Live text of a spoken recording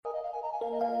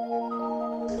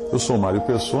Eu sou Mário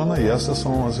Persona e essas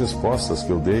são as respostas que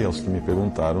eu dei aos que me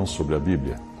perguntaram sobre a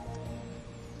Bíblia.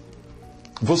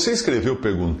 Você escreveu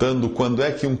perguntando quando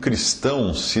é que um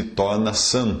cristão se torna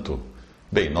santo.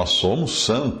 Bem, nós somos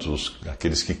santos,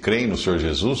 aqueles que creem no Senhor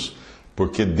Jesus,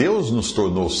 porque Deus nos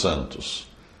tornou santos.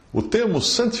 O termo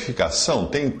santificação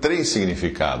tem 3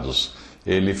 significados.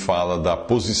 Ele fala da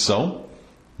posição,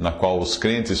 na qual os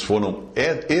crentes foram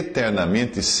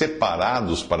eternamente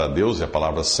separados para Deus, e a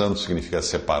palavra santo significa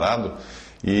separado,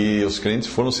 e os crentes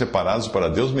foram separados para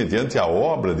Deus mediante a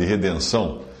obra de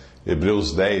redenção.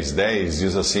 Hebreus 10:10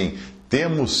 diz assim: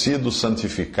 temos sido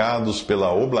santificados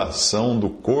pela oblação do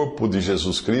corpo de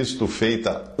Jesus Cristo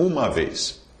feita uma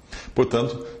vez.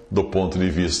 Portanto, do ponto de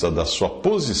vista da sua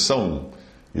posição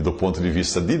e do ponto de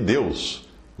vista de Deus,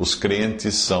 os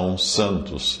crentes são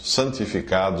santos,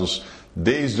 santificados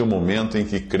desde o momento em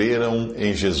que creram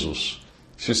em Jesus.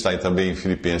 Isso está também em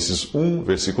Filipenses 1,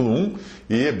 versículo 1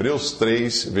 e Hebreus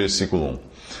 3, versículo 1.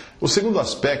 O segundo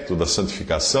aspecto da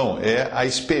santificação é a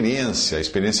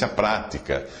experiência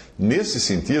prática. Nesse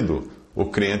sentido, o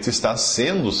crente está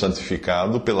sendo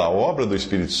santificado pela obra do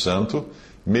Espírito Santo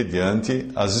mediante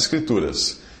as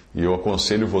Escrituras. E eu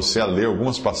aconselho você a ler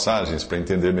algumas passagens para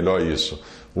entender melhor isso.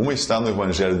 Uma está no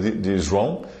Evangelho de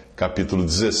João, capítulo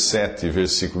 17,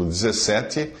 versículo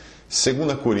 17,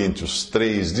 2 Coríntios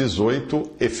 3,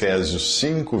 18, Efésios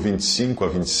 5, 25 a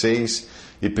 26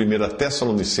 e 1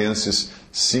 Tessalonicenses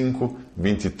 5,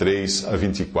 23 a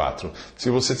 24. Se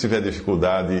você tiver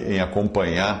dificuldade em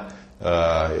acompanhar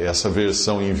essa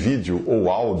versão em vídeo ou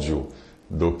áudio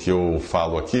do que eu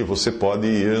falo aqui, você pode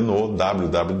ir no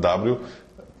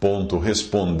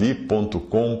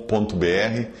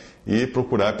www.respondi.com.br e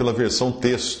procurar pela versão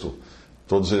texto.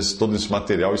 Todo esse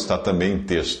material está também em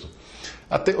texto.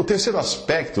 O terceiro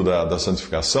aspecto da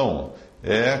santificação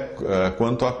é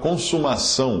quanto à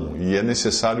consumação, e é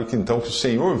necessário que então que o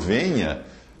Senhor venha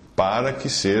para que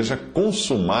seja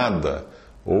consumada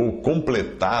ou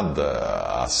completada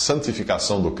a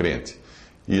santificação do crente.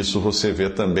 Isso você vê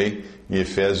também em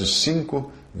Efésios 5,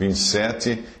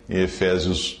 27 e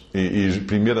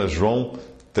 1 João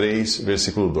 3,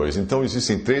 versículo 2. Então,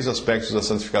 existem 3 aspectos da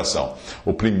santificação.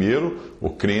 O primeiro, o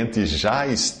crente já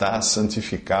está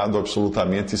santificado,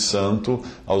 absolutamente santo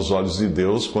aos olhos de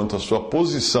Deus quanto à sua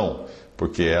posição,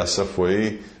 porque essa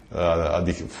foi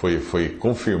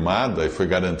confirmada e foi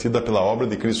garantida pela obra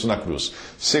de Cristo na cruz.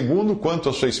 Segundo, quanto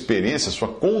à sua experiência, sua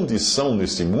condição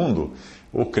neste mundo,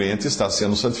 o crente está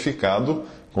sendo santificado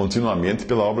continuamente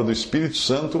pela obra do Espírito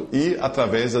Santo e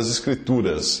através das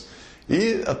Escrituras.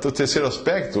 E o terceiro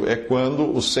aspecto é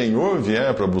quando o Senhor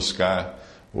vier para buscar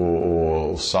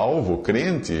o salvo, o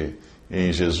crente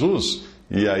em Jesus,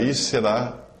 e aí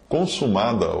será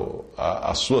consumada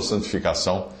a sua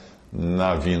santificação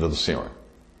na vinda do Senhor.